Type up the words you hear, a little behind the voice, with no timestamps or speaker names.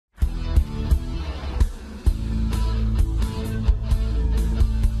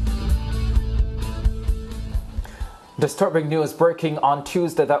Disturbing news breaking on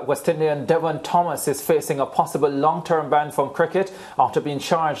Tuesday that West Indian Devon Thomas is facing a possible long-term ban from cricket after being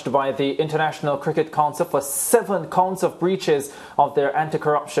charged by the International Cricket Council for 7 counts of breaches of their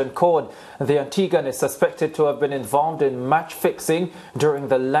anti-corruption code. The Antiguan is suspected to have been involved in match fixing during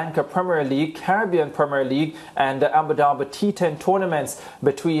the Lanka Premier League, Caribbean Premier League and the Abu Dhabi T10 tournaments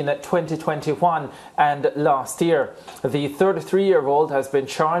between 2021 and last year. The 33-year-old has been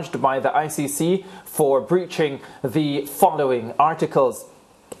charged by the ICC for breaching the following articles: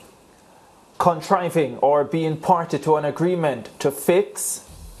 contriving or being party to an agreement to fix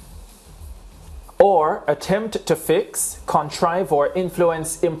or attempt to fix, contrive or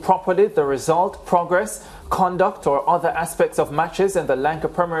influence improperly the result, progress, conduct or other aspects of matches in the Lanka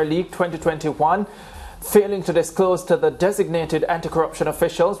Premier League 2021, failing to disclose to the designated anti-corruption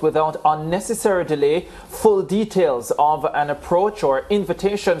officials without unnecessary delay full details of an approach or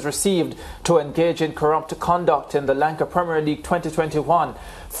invitations received to engage in corrupt conduct in the Lanka Premier League 2021,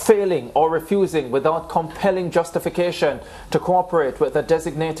 failing or refusing without compelling justification to cooperate with the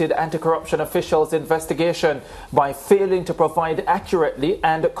designated anti-corruption officials' investigation by failing to provide accurately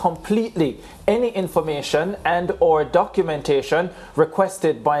and completely any information and or documentation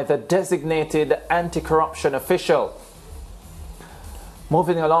requested by the designated anti-corruption official.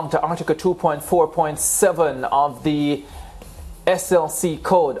 Moving along to Article 2.4.7 of the SLC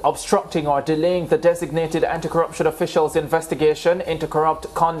Code, obstructing or delaying the designated anti-corruption official's investigation into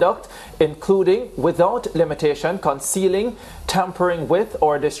corrupt conduct, including, without limitation, concealing, tampering with,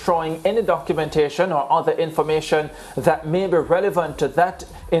 or destroying any documentation or other information that may be relevant to that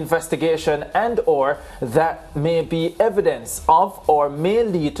investigation and or that may be evidence of or may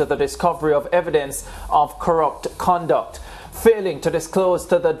lead to the discovery of evidence of corrupt conduct. Failing to disclose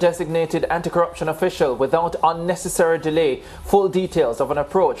to the designated anti-corruption official without unnecessary delay full details of an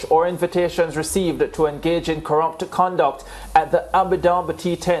approach or invitations received to engage in corrupt conduct at the Abu Dhabi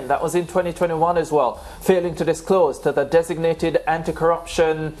T10, that was in 2021 as well. Failing to disclose to the designated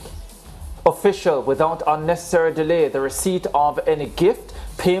anti-corruption official without unnecessary delay the receipt of any gift,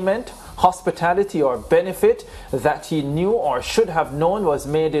 payment, hospitality or benefit that he knew or should have known was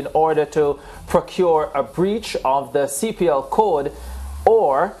made in order to procure a breach of the CPL code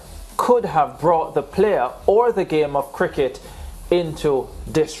or could have brought the player or the game of cricket into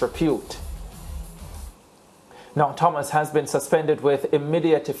disrepute. Now, Thomas has been suspended with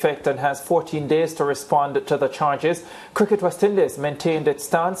immediate effect and has 14 days to respond to the charges. Cricket West Indies maintained its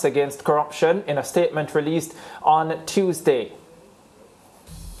stance against corruption in a statement released on Tuesday.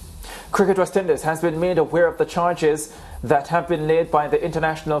 Cricket West Indies has been made aware of the charges that have been laid by the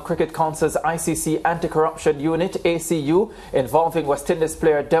International Cricket Council's ICC Anti-Corruption Unit, ACU, involving West Indies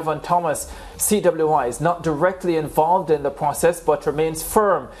player Devon Thomas. CWI is not directly involved in the process but remains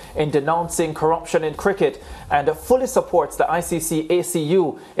firm in denouncing corruption in cricket and fully supports the ICC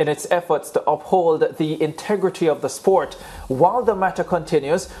ACU in its efforts to uphold the integrity of the sport. While the matter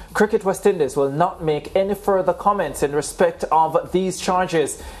continues, Cricket West Indies will not make any further comments in respect of these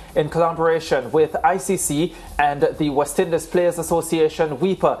charges. In collaboration with ICC and the West Indies Players Association,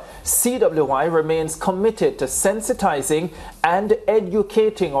 WIPA, CWI remains committed to sensitizing and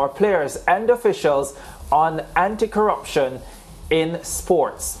educating our players and officials on anti-corruption in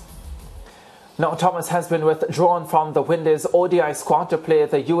sports. Now, Thomas has been withdrawn from the Windies ODI squad to play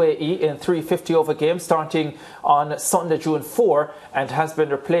the UAE in 3 50-over games starting on Sunday, June 4, and has been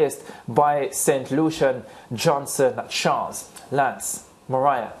replaced by St. Lucian Johnson Charles. Lance,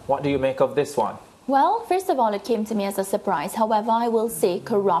 Mariah, what do you make of this one? Well, first of all, it came to me as a surprise. However, I will say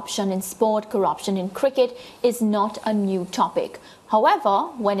corruption in sport, corruption in cricket is not a new topic. However,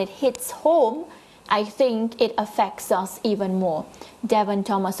 when it hits home, I think it affects us even more. Devon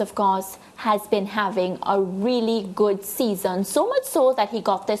Thomas, of course, has been having a really good season, so much so that he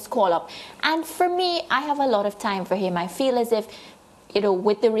got this call-up. And for me, I have a lot of time for him. I feel as if,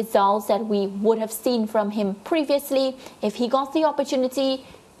 with the results that we would have seen from him previously, if he got the opportunity,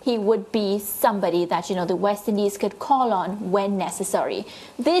 he would be somebody that, the West Indies could call on when necessary.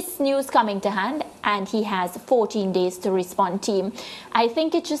 This news coming to hand, and he has 14 days to respond, team. I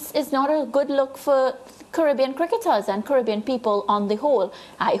think it just is not a good look for Caribbean cricketers and Caribbean people on the whole.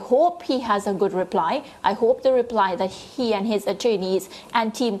 I hope he has a good reply. I hope the reply that he and his attorneys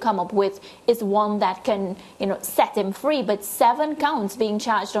and team come up with is one that can, set him free. But 7 counts, being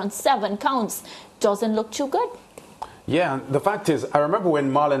charged on 7 counts, doesn't look too good. Yeah, the fact is, I remember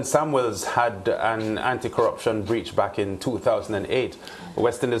when Marlon Samuels had an anti-corruption breach back in 2008, the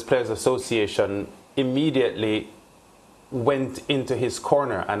West Indies Players Association immediately went into his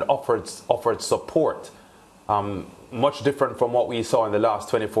corner and offered support much different from what we saw in the last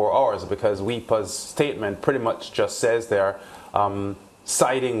 24 hours, because WIPA's statement pretty much just says they're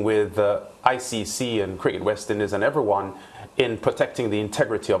siding with the ICC and Cricket West Indies and everyone in protecting the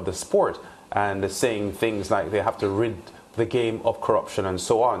integrity of the sport, and saying things like they have to rid the game of corruption and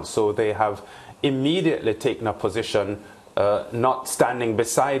so on. So they have immediately taken a position, not standing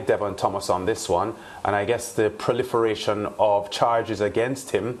beside Devon Thomas on this one, and I guess the proliferation of charges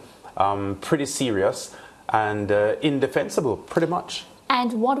against him pretty serious and indefensible, pretty much.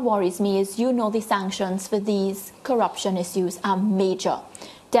 And what worries me is, the sanctions for these corruption issues are major.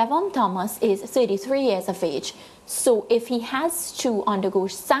 Devon Thomas is 33 years of age. So if he has to undergo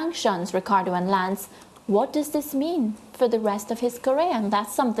sanctions, Ricardo and Lance, what does this mean for the rest of his career? And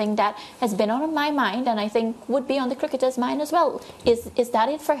that's something that has been on my mind, and I think would be on the cricketer's mind as well. Is that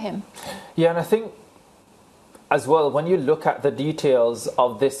it for him? Yeah, and I think as well, when you look at the details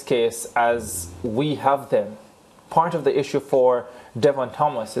of this case as we have them, part of the issue for Devon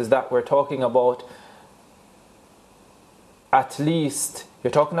Thomas is that we're talking about, at least,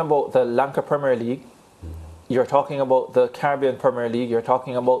 you're talking about the Lanka Premier League, you're talking about the Caribbean Premier League, you're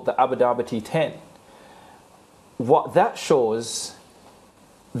talking about the Abu Dhabi T10. What that shows,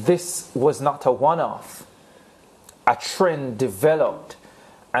 this was not a one-off. A trend developed,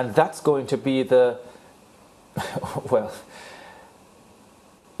 and that's going to be the, well,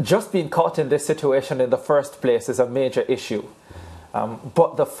 just being caught in this situation in the first place is a major issue.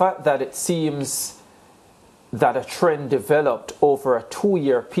 But the fact that it seems that a trend developed over a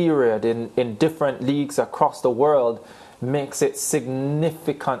 2-year period in different leagues across the world makes it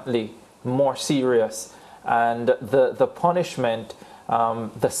significantly more serious. And the punishment,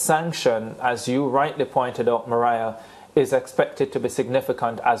 the sanction, as you rightly pointed out, Mariah, is expected to be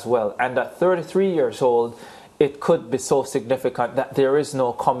significant as well. And at 33 years old, it could be so significant that there is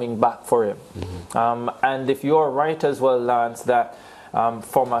no coming back for him. And if you're right as well, Lance, that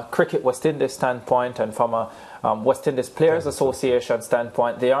from a Cricket West Indies standpoint and from a West Indies Players Association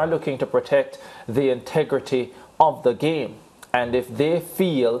standpoint, they are looking to protect the integrity of the game. And if they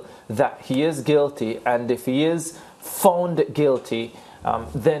feel that he is guilty, and if he is found guilty,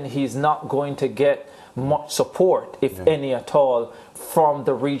 then he's not going to get much support, if any at all, from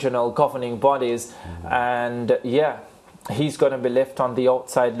the regional governing bodies. And he's going to be left on the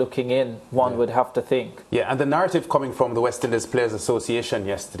outside looking in, one would have to think. Yeah, and the narrative coming from the West Indies Players Association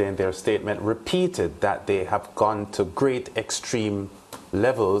yesterday in their statement repeated that they have gone to great extreme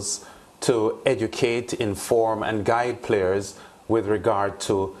levels to educate, inform and guide players with regard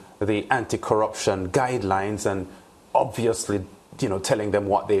to the anti-corruption guidelines, and obviously, telling them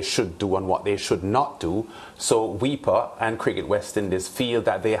what they should do and what they should not do. So WIPA and Cricket West Indies feel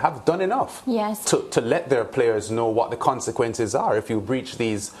that they have done enough to let their players know what the consequences are if you breach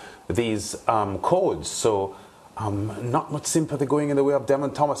these codes. So not much sympathy going in the way of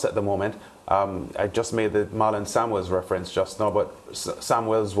Devon Thomas at the moment. I just made the Marlon Samuels reference just now, but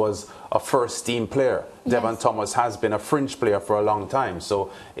Samuels was a first-team player. Devon Thomas has been a fringe player for a long time.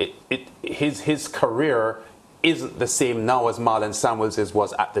 So his career isn't the same now as Marlon Samuels'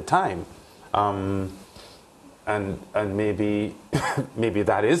 was at the time. And maybe maybe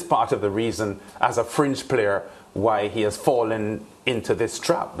that is part of the reason, as a fringe player, why he has fallen into this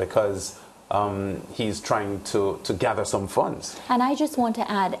trap, because he's trying to gather some funds. And I just want to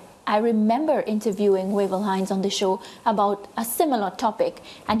add, I remember interviewing Wavell Hines on the show about a similar topic,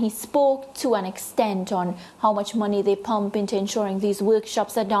 and he spoke to an extent on how much money they pump into ensuring these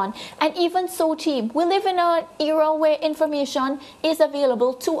workshops are done. And even so, team, we live in an era where information is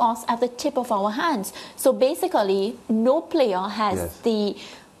available to us at the tip of our hands. So basically, no player has the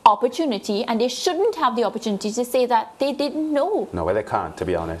opportunity, and they shouldn't have the opportunity to say that they didn't know. No, well, they can't, to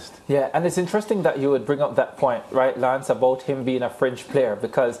be honest. Yeah, and it's interesting that you would bring up that point, right, Lance, about him being a fringe player,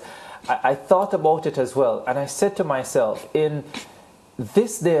 because I thought about it as well, and I said to myself, in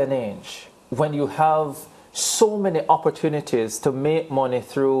this day and age, when you have so many opportunities to make money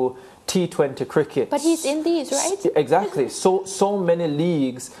through T20 cricket. But he's in these, right? Exactly. So many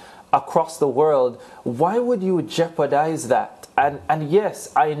leagues across the world. Why would you jeopardize that? And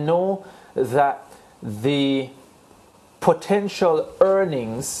yes, I know that the potential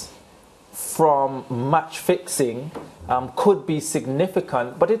earnings from match fixing could be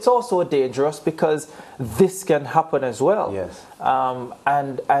significant, but it's also dangerous because this can happen as well. Yes.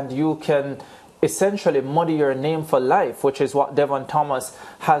 And you can essentially muddy your name for life, which is what Devon Thomas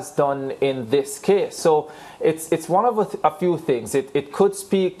has done in this case. So it's one of a few things. It could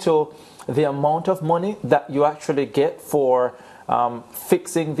speak to the amount of money that you actually get for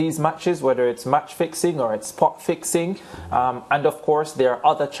fixing these matches, whether it's match fixing or it's spot fixing. And of course, there are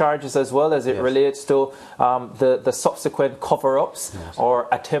other charges as well as it relates to the subsequent cover-ups or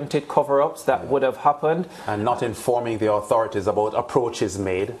attempted cover-ups that would have happened. And not informing the authorities about approaches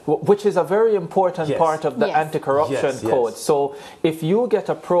made. Which is a very important part of the anti-corruption code. So if you get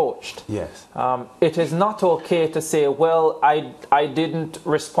approached, it is not okay to say, well, I didn't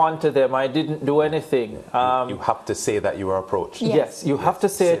respond to them, I didn't do anything. You have to say that you were approached. Yes, you have to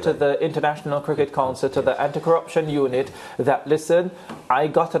say to the International Cricket Council, to the anti-corruption unit, that listen, I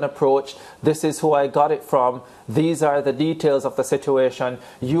got an approach, this is who I got it from, these are the details of the situation,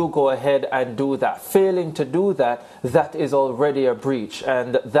 you go ahead and do that. Failing to do that, that is already a breach,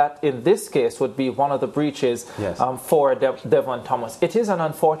 and that in this case would be one of the breaches for Devon Thomas. It is an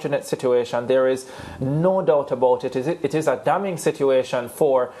unfortunate situation, there is no doubt about it. It is a damning situation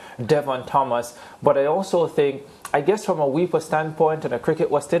for Devon Thomas, but I also think, I guess from a WIPA standpoint and a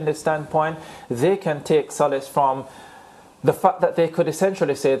Cricket West Indies standpoint, they can take solace from the fact that they could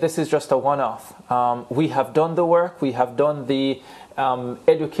essentially say this is just a one-off. We have done the work, we have done the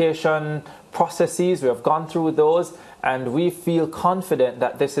education processes, we have gone through those, and we feel confident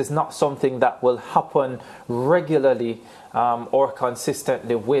that this is not something that will happen regularly or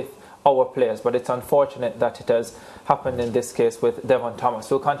consistently with our players. But it's unfortunate that it has happened in this case with Devon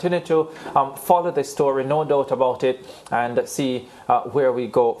Thomas. We'll continue to follow this story, no doubt about it, and see where we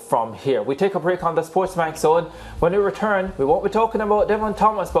go from here. We take a break on the SportsMax Zone. When we return, we won't be talking about Devon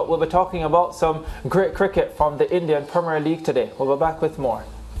Thomas, but we'll be talking about some great cricket from the Indian Premier League today. We'll be back with more.